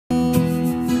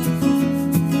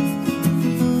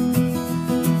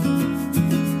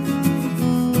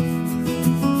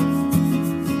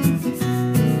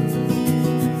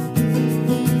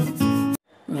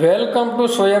Welcome to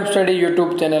स्वयं study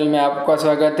YouTube channel में आपका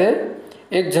स्वागत है।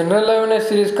 एक जनरल अवेयरनेस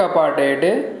सीरीज का पार्ट 8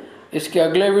 है। इसके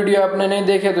अगले वीडियो आपने नहीं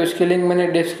देखे तो इसकी लिंक मैंने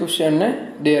डिस्क्रिप्शन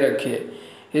में दे रखी है।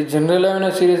 इस जनरल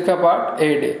अवेयरनेस सीरीज का पार्ट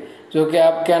 8 है जो कि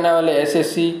आपके आने वाले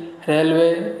SSC, railway,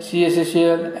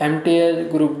 CHSL, MTS,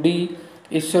 group D,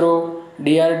 ISRO,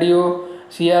 DRDO,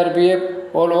 CRPF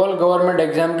और ऑल गवर्नमेंट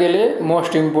एग्जाम के लिए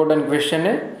मोस्ट इम्पोर्टेंट क्वेश्चन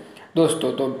है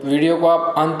दोस्तों। तो वीडियो को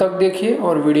आप अंत तक देखिए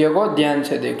और वीडियो को ध्यान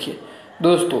से देखिए।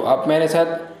 दोस्तों आप मेरे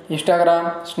साथ इंस्टाग्राम,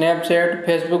 स्नैपचैट,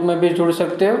 फेसबुक में भी जुड़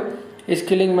सकते हो।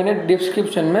 इसकी लिंक मैंने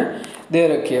डिस्क्रिप्शन में दे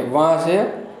रखी है, वहाँ से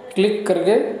क्लिक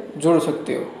करके जुड़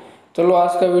सकते हो। चलो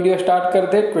आज का वीडियो स्टार्ट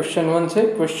करते हैं क्वेश्चन 1 से।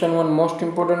 क्वेश्चन 1 मोस्ट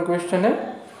इम्पोर्टेंट क्वेश्चन है।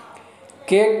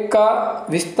 केक का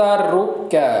विस्तार रूप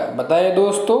क्या है? बताइए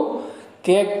दोस्तों,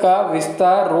 केक का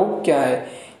विस्तार रूप क्या है,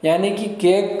 यानी कि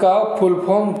केक का फुल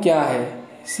फॉर्म क्या है?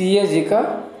 CAG का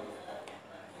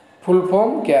फुल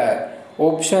फॉर्म क्या है?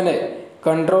 Option A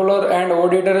controller and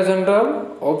auditor general,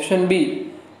 option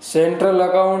B central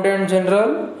accountant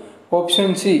general,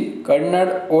 option C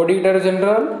colonel auditor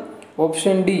general,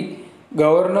 option D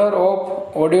governor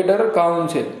of auditor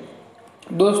council.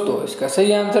 दोस्तों इसका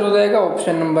सही आंसर हो जाएगा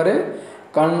option number A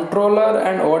controller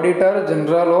and auditor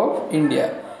general of India,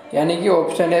 यानी कि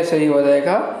option A सही हो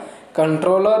जाएगा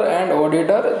कंट्रोलर एंड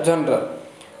ऑडिटर जनरल।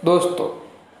 दोस्तों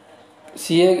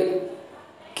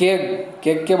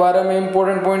केक के बारे में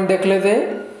इंपॉर्टेंट पॉइंट देख लेते हैं।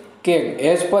 Cake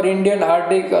as per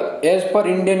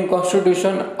Indian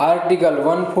constitution article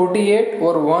 148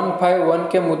 और 151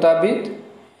 के मुताबिक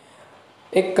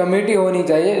एक कमेटी होनी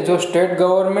चाहिए जो स्टेट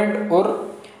गवर्नमेंट और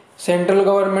सेंट्रल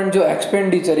गवर्नमेंट जो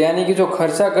एक्सपेंडिचर यानी कि जो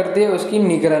खर्चा करती है उसकी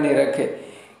निगरानी रखे।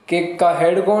 केक का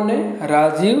हेड कौन है?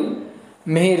 राजीव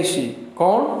महर्षि।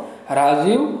 कौन?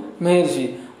 राजीव महर्षि।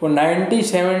 वो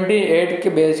 1978 के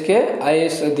बैच के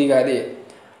IAS अधिकारी है।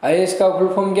 IAS का फुल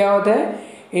फॉर्म क्या होता है?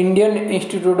 Indian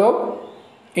institute of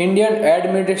Indian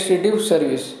administrative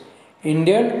service.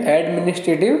 Indian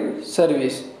administrative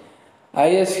service.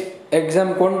 IAS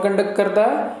exam कौन कंडक्ट करता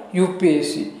है?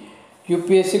 UPSC।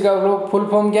 UPSC का फुल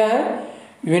फॉर्म क्या है?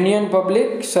 Union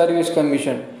public service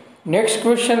commission. Next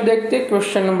question देखते हैं,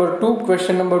 question number 2।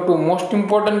 Question number 2 most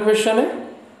important question है।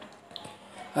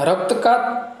 रक्त का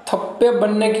थप्पे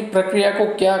बनने की प्रक्रिया को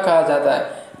क्या कहा जाता है?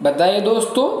 बताइए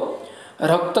दोस्तों,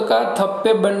 रक्त का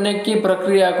थप्पे बनने की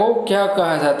प्रक्रिया को क्या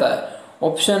कहा जाता है?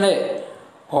 Option A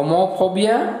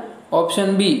homophobia,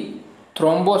 option B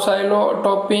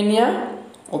thrombocytopenia,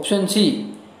 option C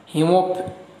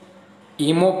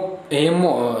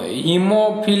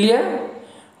haemophilia,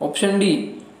 option D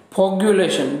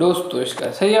फोग्युलेशन। दोस्तों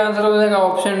इसका सही आंसर हो जाएगा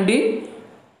ऑप्शन डी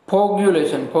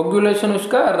फोग्युलेशन। फोग्युलेशन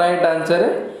उसका राइट आंसर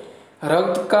है।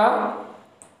 रक्त का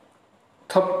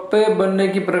थप्पे बनने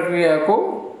की प्रक्रिया को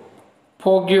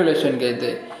फोग्युलेशन कहते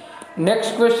हैं।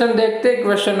 नेक्स्ट क्वेश्चन देखते हैं,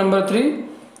 क्वेश्चन नंबर 3।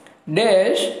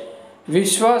 डैश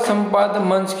विश्व संवाद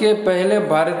मंच के पहले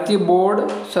भारतीय बोर्ड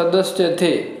सदस्य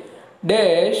थे।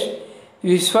 डैश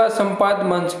विश्व संवाद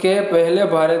मंच के पहले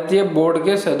भारतीय बोर्ड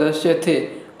के सदस्य थे।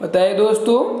 बताइए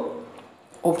दोस्तों,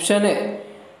 option A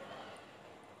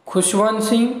Khushwant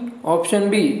Singh, option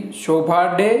B Shobha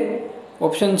day,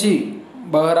 option C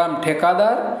Bahram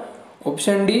ठेकेदार,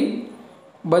 ऑप्शन डी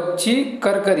बच्ची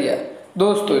करकरिया।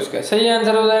 दोस्तों इसका सही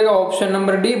आंसर हो जाएगा ऑप्शन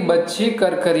नंबर डी बच्ची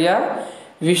करकरिया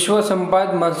विश्व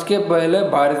संवाद मंच के पहले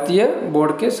भारतीय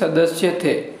बोर्ड के सदस्य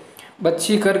थे।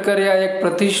 बच्ची करकरिया एक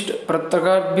प्रतिष्ठित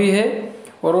पत्रकार भी है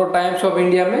और वो टाइम्स ऑफ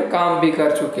इंडिया में काम भी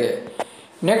कर चुके हैं।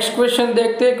 नेक्स्ट क्वेश्चन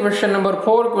देखते हैं, question number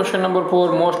 4। Question number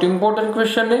 4 most important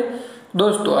question है।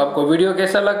 दोस्तों आपको वीडियो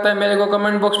कैसा लगता है मेरे को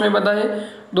कमेंट बॉक्स में बताइए।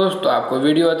 दोस्तों आपको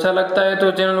वीडियो अच्छा लगता है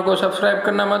तो चैनल को सब्सक्राइब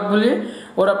करना मत भूलिए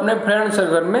और अपने फ्रेंड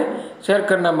सर्कल में शेयर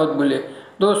करना मत भूलिए।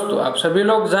 दोस्तों आप सभी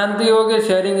लोग जानते होंगे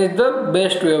sharing is the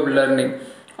best way of learning.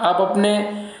 आप अपने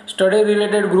स्टडी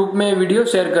रिलेटेड ग्रुप में वीडियो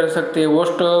शेयर कर सकते हैं,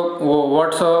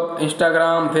 WhatsApp,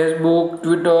 Instagram, Facebook,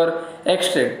 Twitter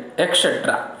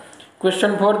etcetera.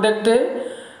 Question 4 देखते हैं।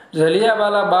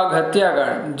 जलियांवाला बाग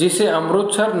हत्याकांड, जिसे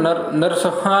अमृतसर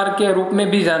नरसंहार के रूप में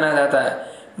भी जाना जाता है,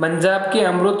 पंजाब के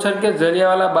अमृतसर के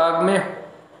जलियांवाला बाग में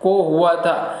को हुआ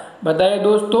था। बताइए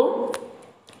दोस्तों,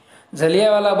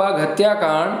 जलियांवाला बाग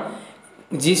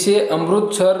हत्याकांड जिसे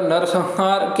अमृतसर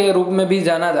नरसंहार के रूप में भी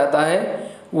जाना जाता है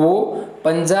वो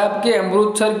पंजाब के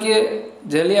अमृतसर के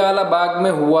जलियांवाला बाग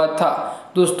में हुआ था।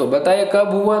 दोस्तों बताइए कब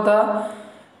हुआ था?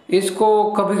 इसको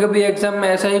कभी कभी एग्जाम में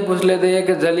ऐसा ही पूछ लेते हैं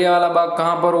कि जलियांवाला बाग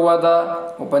कहाँ पर हुआ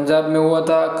था? वो पंजाब में हुआ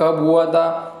था। कब हुआ था?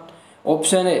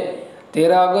 Option A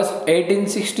 13 August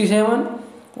 1867,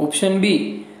 option B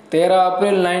 13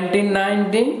 April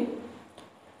 1919,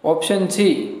 option C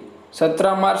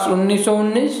 17 March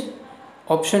 1919,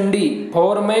 option D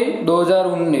 4 मई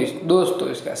 2019। दोस्तों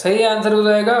इसका सही आंसर हो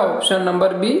जाएगा ऑप्शन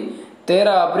नंबर बी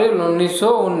 13 अप्रैल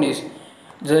 1919।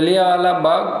 जलियांवाला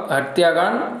बाग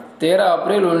हत्याकांड 13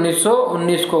 अप्रैल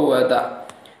 1919 को हुआ था।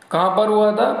 कहाँ पर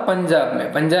हुआ था? पंजाब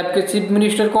में। पंजाब के चीफ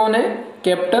मिनिस्टर कौन है?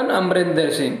 कैप्टन अमरिंदर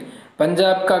सिंह।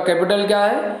 पंजाब का कैपिटल क्या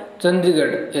है?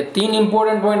 चंडीगढ़। ये 3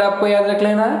 इंपॉर्टेंट पॉइंट आपको याद रख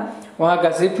लेना है। वहाँ का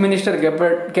chief minister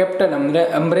captain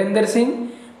Amarinder Singh,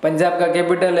 Punjab का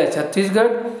कैपिटल है छत्तीसगढ़,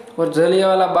 और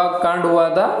जलियांवाला बाग कांड हुआ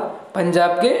था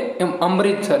पंजाब के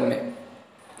अमृतसर में।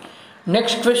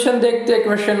 नेक्स्ट क्वेश्चन देखते हैं,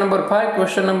 question number 5।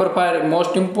 Question number 5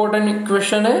 most important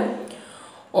question है।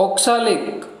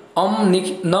 ओक्सालिक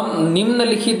अम्ल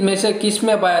निम्नलिखित में से किस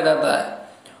में पाया जाता है?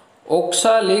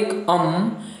 ओक्सालिक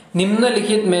अम्ल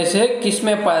निम्नलिखित में से किस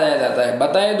में पाया जाता है?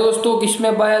 बताइए दोस्तों किस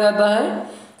में पाया जाता है?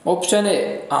 ऑप्शन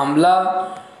ए आंवला,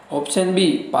 ऑप्शन बी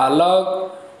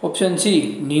पालक, ऑप्शन सी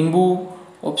नींबू,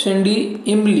 ऑप्शन डी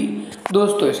इमली।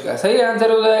 दोस्तों इसका सही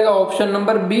आंसर हो जाएगा ऑप्शन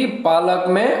नंबर बी, पालक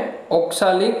में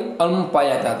ओक्सालिक अम्ल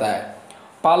पाया जाता है।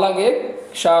 पालक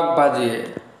एक शाक भाजी है।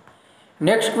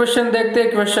 नेक्स्ट क्वेश्चन देखते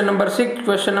हैं, question number 6।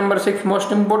 Question number 6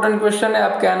 most important question है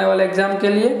आपके आने वाले एग्जाम के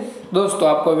लिए। दोस्तों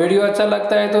आपको वीडियो अच्छा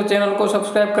लगता है तो चैनल को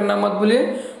सब्सक्राइब करना मत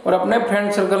भूलिए और अपने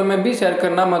फ्रेंड सर्कल में भी शेयर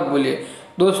करना मत भूलिए।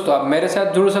 दोस्तों आप मेरे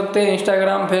साथ जुड़ सकते हैं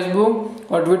इंस्टाग्राम,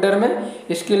 फेसबुक और ट्विटर में।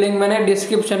 इसकी लिंक मैंने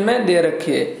डिस्क्रिप्शन में दे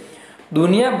रखी है।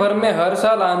 दुनिया भर में हर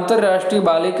साल अंतर्राष्ट्रीय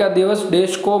बालिका दिवस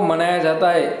देश को मनाया जाता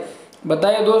है।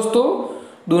 बताइए दोस्तों,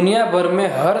 दुनिया भर में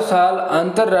हर साल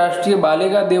अंतर्राष्ट्रीय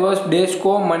बालिका दिवस देश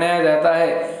को मनाया जाता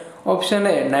है। Option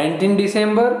A 19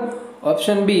 December,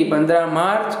 option B 15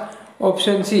 March,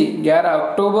 option C 11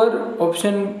 October,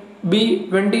 option B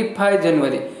 25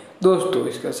 जनवरी। दोस्तों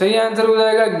इसका सही आंसर हो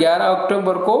जाएगा 11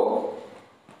 अक्टूबर को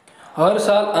हर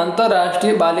साल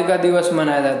अंतर्राष्ट्रीय बालिका दिवस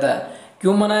मनाया जाता है।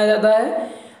 क्यों मनाया जाता है?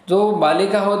 जो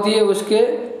बालिका होती है उसके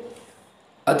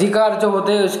अधिकार जो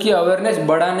होते हैं उसकी अवेयरनेस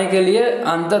बढ़ाने के लिए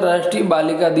अंतर्राष्ट्रीय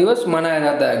बालिका दिवस मनाया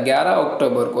जाता है 11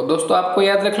 अक्टूबर को। दोस्तों आपको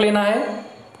याद रख लेना है।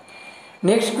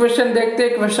 नेक्स्ट क्वेश्चन देखते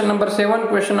हैं, question number 7।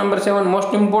 Question number 7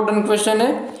 most important question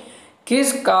है।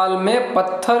 किस काल में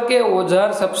पत्थर के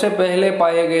औजार सबसे पहले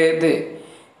पाए गए थे?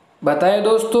 बताइए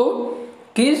दोस्तों,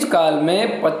 किस काल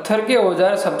में पत्थर के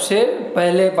औजार सबसे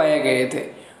पहले पाए गए थे?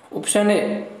 ऑप्शन ए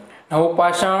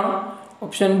नवपाषाण,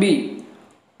 ऑप्शन बी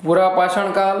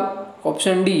पुरापाषाण काल,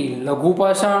 ऑप्शन डी लघु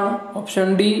पाषाण,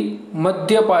 ऑप्शन डी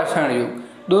मध्य पाषाण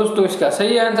युग। दोस्तों इसका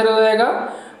सही आंसर हो जाएगा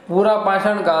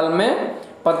पुरापाषाण काल में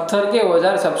पत्थर के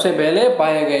औजार सबसे पहले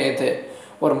पाए गए थे,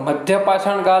 और मध्य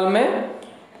पाषाण काल में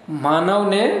मानव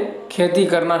ने खेती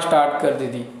करना स्टार्ट कर दी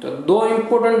थी। तो 2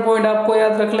 इंपॉर्टेंट पॉइंट आपको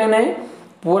याद रख लेना है।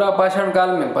 पुरापाषाण काल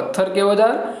में पत्थर के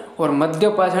औजार और मध्य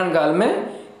पाषाण काल में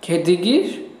खेती की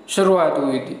शुरुआत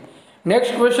हुई थी।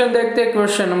 नेक्स्ट क्वेश्चन देखते हैं,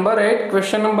 question number 8।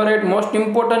 Question number 8 most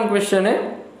important question है।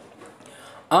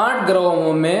 8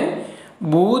 ग्रहों में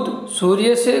बुध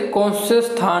सूर्य से कौन से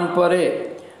स्थान पर है?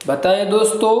 बताइए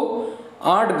दोस्तों,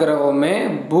 8 ग्रहों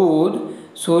में बुध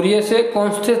सूर्य से कौन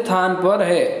से स्थान पर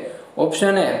है?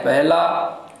 ऑप्शन है पहला,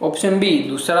 ऑप्शन बी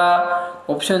दूसरा,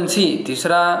 ऑप्शन सी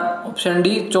तीसरा, ऑप्शन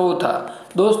डी चौथा।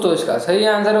 दोस्तों इसका सही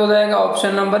आंसर हो जाएगा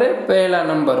ऑप्शन नंबर है पहला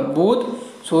नंबर। बुध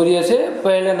सूर्य से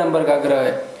पहले नंबर का ग्रह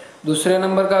है। दूसरे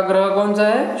नंबर का ग्रह कौन सा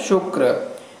है? शुक्र।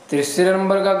 तीसरे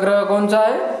नंबर का ग्रह कौन सा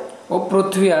है? वो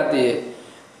पृथ्वी आती है।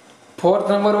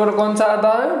 4th नंबर पर कौन सा आता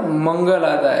है? मंगल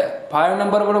आता है। 5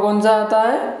 नंबर पर कौन सा आता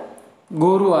है?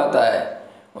 गुरु आता है।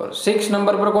 और 6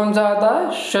 नंबर पर कौन सा आता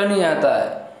है? शनि आता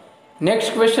है।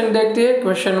 नेक्स्ट क्वेश्चन देखते हैं,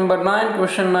 question number 9।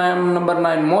 Question number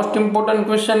 9 most important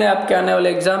question है आपके आने वाले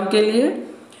एग्जाम के लिए।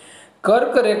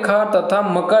 कर्क रेखा तथा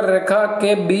मकर रेखा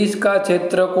के बीच का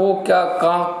क्षेत्र को क्या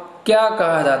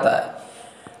कहा जाता है?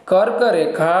 कर्क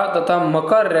रेखा तथा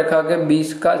मकर रेखा के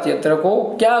बीच का क्षेत्र को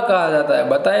क्या कहा जाता है?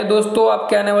 बताएं दोस्तों,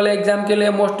 आपके आने वाले एग्जाम के लिए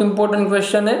मोस्ट इंपोर्टेंट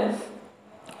क्वेश्चन है।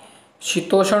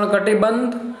 शीतोष्ण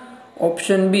कटिबंध,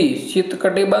 ऑप्शन बी शीत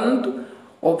कटिबंध,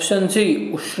 ऑप्शन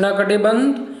सी उष्ण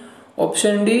कटिबंध,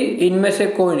 ऑप्शन डी इनमें से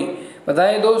कोई नहीं।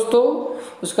 बताइए दोस्तों,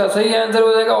 उसका सही आंसर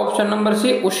हो जाएगा ऑप्शन नंबर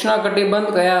सी उष्ण कटिबंध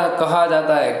कहा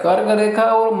जाता है। कर्क रेखा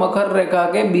और मकर रेखा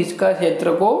के बीच का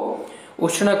क्षेत्र को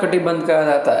उष्ण कटिबंध कहा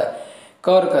जाता है।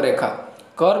 कर्क रेखा,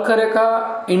 कर्क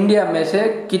रेखा इंडिया में से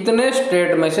कितने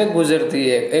स्टेट में से गुजरती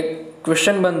है? एक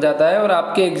क्वेश्चन बन जाता है और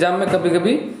आपके एग्जाम में कभी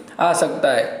कभी आ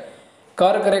सकता है।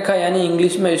 कर्क रेखा यानी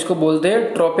इंग्लिश में इसको बोलते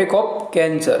हैं ट्रॉपिक ऑफ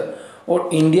कैंसर, और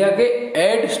इंडिया के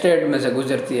 8 स्टेट में से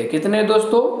गुजरती है। कितने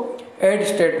दोस्तों? 8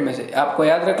 स्टेट में से। आपको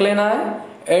याद रख लेना है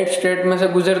 8 स्टेट में से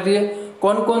गुजरती है।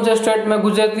 कौन कौन से स्टेट में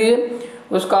गुजरती है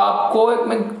उसका आपको एक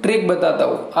मैं ट्रिक बताता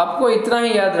हूँ। आपको इतना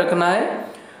ही याद रखना है,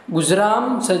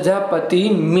 गुजराम सजापति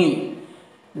मी,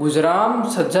 गुजराम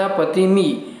सजापति मी।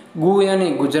 गु यानी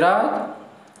गुजरात,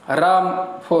 रा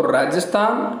for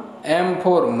Rajasthan, M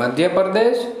for Madhya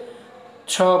Pradesh,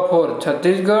 छ फॉर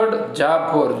छत्तीसगढ़, जा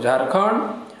फॉर झारखंड,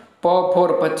 प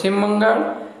फॉर पश्चिम बंगाल,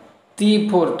 ती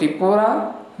for Tripura,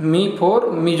 me for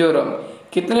Mizoram.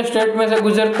 कितने स्टेट में से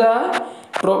गुजरता है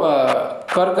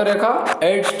कर्क रेखा?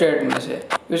 8 स्टेट में से।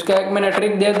 इसका एक मैंने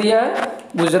ट्रिक दे दिया है,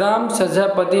 गुजराम सजा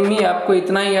पति मी, आपको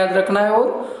इतना ही याद रखना है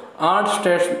और 8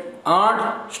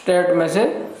 स्टेट में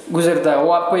से गुजरता है,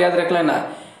 वो आपको याद रख लेना है।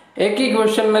 एक ही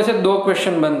क्वेश्चन में से 2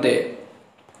 क्वेश्चन बनते हैं।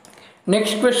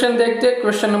 नेक्स्ट क्वेश्चन देखते हैं,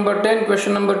 question number 10।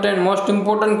 Question number 10 most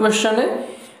important question है।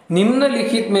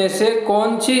 निम्नलिखित में से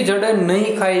कौन सी जड़ें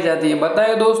नहीं खाई जाती है?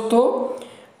 बताए दोस्तों,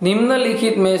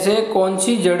 निम्नलिखित में से कौन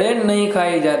सी जड़ें नहीं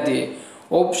खाई जाती है?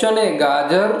 ऑप्शन ए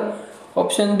गाजर,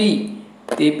 option B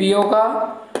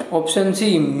tapioca, option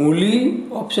C मूली,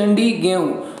 ऑप्शन डी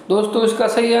गेहूं। दोस्तों इसका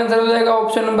सही आंसर हो जाएगा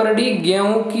ऑप्शन नंबर डी,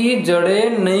 गेहूं की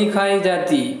जड़ें नहीं खाई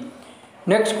जाती।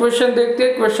 नेक्स्ट क्वेश्चन देखते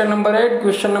हैं, question number 8।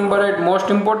 Question number 8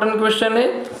 most important question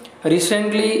है।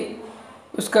 रिसेंटली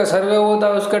उसका सर्वे हुआ था,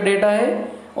 उसका डेटा है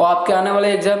और आपके आने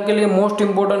वाले एग्जाम के लिए मोस्ट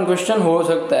इंपोर्टेंट क्वेश्चन हो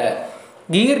सकता है।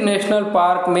 गिर नेशनल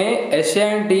पार्क में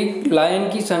एशियाटिक लायन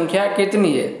की संख्या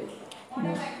कितनी है?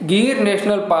 गिर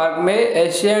नेशनल पार्क में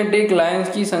एशियाटिक लायंस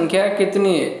की संख्या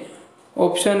कितनी है?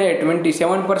 Option A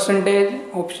 27%,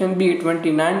 option B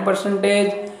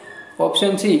 29%,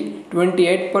 option C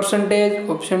 28%,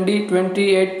 option D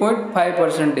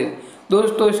 28.5%।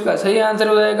 दोस्तों इसका सही आंसर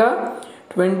हो जाएगा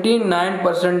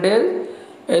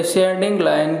 29% एशियाटिक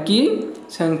लायन की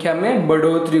संख्या में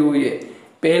बढ़ोतरी हुई है।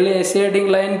 पहले एशियाटिक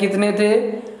लायन कितने थे?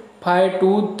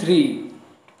 523,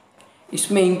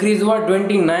 इसमें इंक्रीज हुआ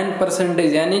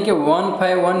 29%, यानी कि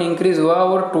 151 इंक्रीज हुआ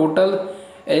और टोटल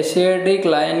एशियाटिक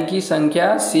लायन की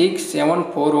संख्या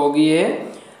 674 हो गई है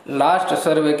लास्ट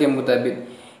सर्वे के मुताबिक।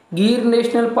 गिर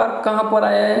नेशनल पार्क कहाँ पर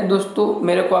आया है दोस्तों,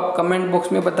 मेरे को आप कमेंट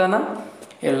बॉक्स में बताना।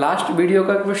 ये लास्ट वीडियो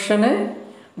का क्वेश्चन है।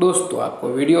 दोस्तों आपको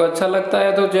वीडियो अच्छा लगता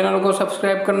है तो चैनल को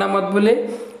सब्सक्राइब करना मत भूलिए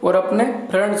और अपने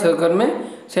फ्रेंड सर्कल में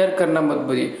शेयर करना मत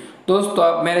भूलिए। दोस्तों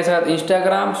आप मेरे साथ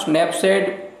इंस्टाग्राम,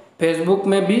 स्नैपचैट, फेसबुक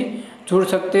में भी जुड़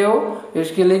सकते हो,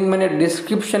 इसकी लिंक मैंने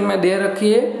डिस्क्रिप्शन में दे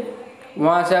रखी है,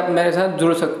 वहाँ से आप मेरे साथ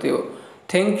जुड़ सकते हो।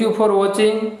 Thank you for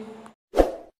watching.